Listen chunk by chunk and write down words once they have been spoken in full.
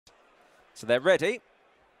So they're ready.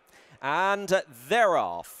 And they're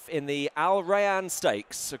off in the Rayyan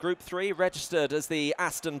Stakes. Group 3 registered as the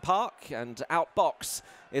Aston Park, and Outbox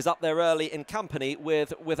is up there early in company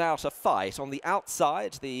with Without a Fight. On the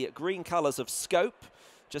outside, the green colours of Scope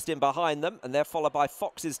just in behind them, and they're followed by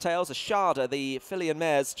Fox's Tails. Ashada, the filly and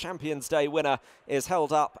mare's Champions Day winner, is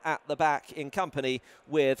held up at the back in company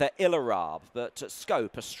with ILARAAB. But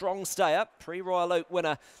Scope, a strong stayer, pre-Royal Oak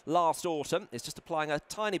winner last autumn, is just applying a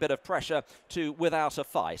tiny bit of pressure to Without a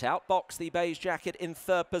Fight. Outbox, the beige jacket, in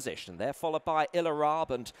third position. They're followed by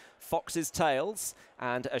ILARAAB and Fox's Tails,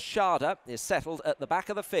 and Ashada is settled at the back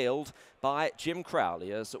of the field by Jim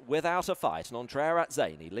Crowley as Without a Fight and Andrea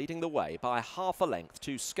Atzeni leading the way by half a length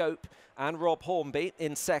to Scope and Rob Hornby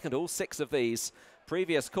in second. All 6 of these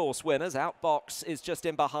previous course winners. Outbox is just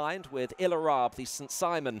in behind with ILARAAB, the St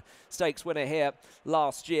Simon Stakes winner here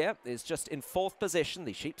last year, is just in fourth position.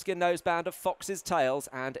 The sheepskin noseband of Fox's Tails,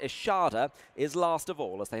 and Ashada is last of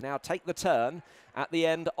all as they now take the turn at the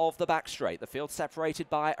end of the back straight. The field separated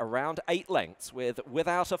by around 8 lengths with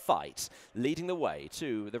Without a Fight leading the way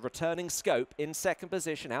to the returning Scope in second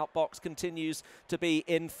position. Outbox continues to be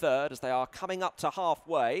in third as they are coming up to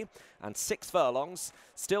halfway, and 6 furlongs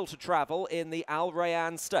still to travel in the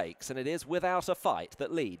Rayyan Stakes, and it is Without a Fight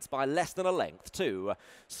that leads by less than a length to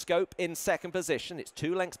Scope in second position. It's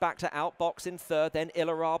 2 lengths back to Outbox in third, then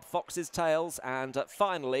ILARAAB, Fox's Tails, and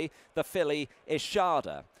finally the filly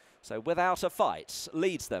Ashada. So Without a Fight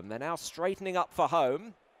leads them. They're now straightening up for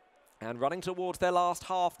home and running towards their last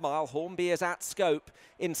half mile. Hornby is at Scope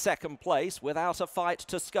in second place. Without a Fight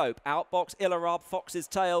to Scope. Outbox, ILARAAB, Fox's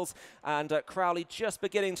Tails, and Crowley just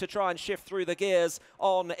beginning to try and shift through the gears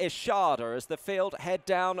on Ashada as the field head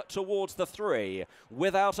down towards the 3.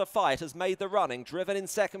 Without a Fight has made the running. Driven in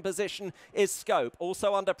second position is Scope.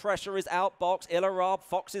 Also under pressure is Outbox. ILARAAB,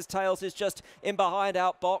 Fox's Tails is just in behind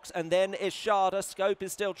Outbox, and then Ashada. Scope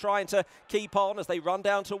is still trying to keep on as they run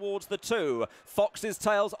down towards the 2. Fox's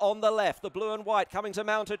Tails on the left, the blue and white coming to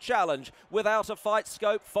mount a challenge. Without a Fight,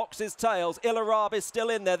 Scope, Fox's Tails. ILARAAB is still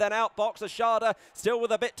in there, then Outbox. Ashada still with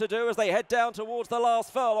a bit to do as they head down towards the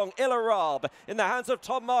last furlong. ILARAAB in the hands of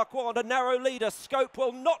Tom Marquand, a narrow leader. Scope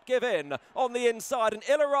will not give in on the inside, and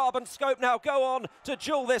ILARAAB and Scope now go on to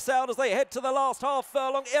duel this out as they head to the last half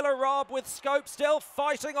furlong. ILARAAB with Scope still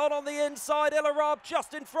fighting on the inside. ILARAAB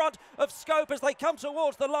just in front of Scope as they come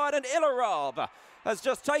towards the line, and ILARAAB has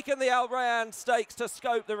just taken the Rayyan Stakes to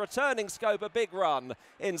Scope. The returning Scope, a big run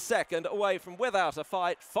in second, away from Without a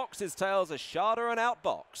Fight, Fox's Tails, Ashada and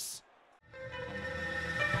Outbox.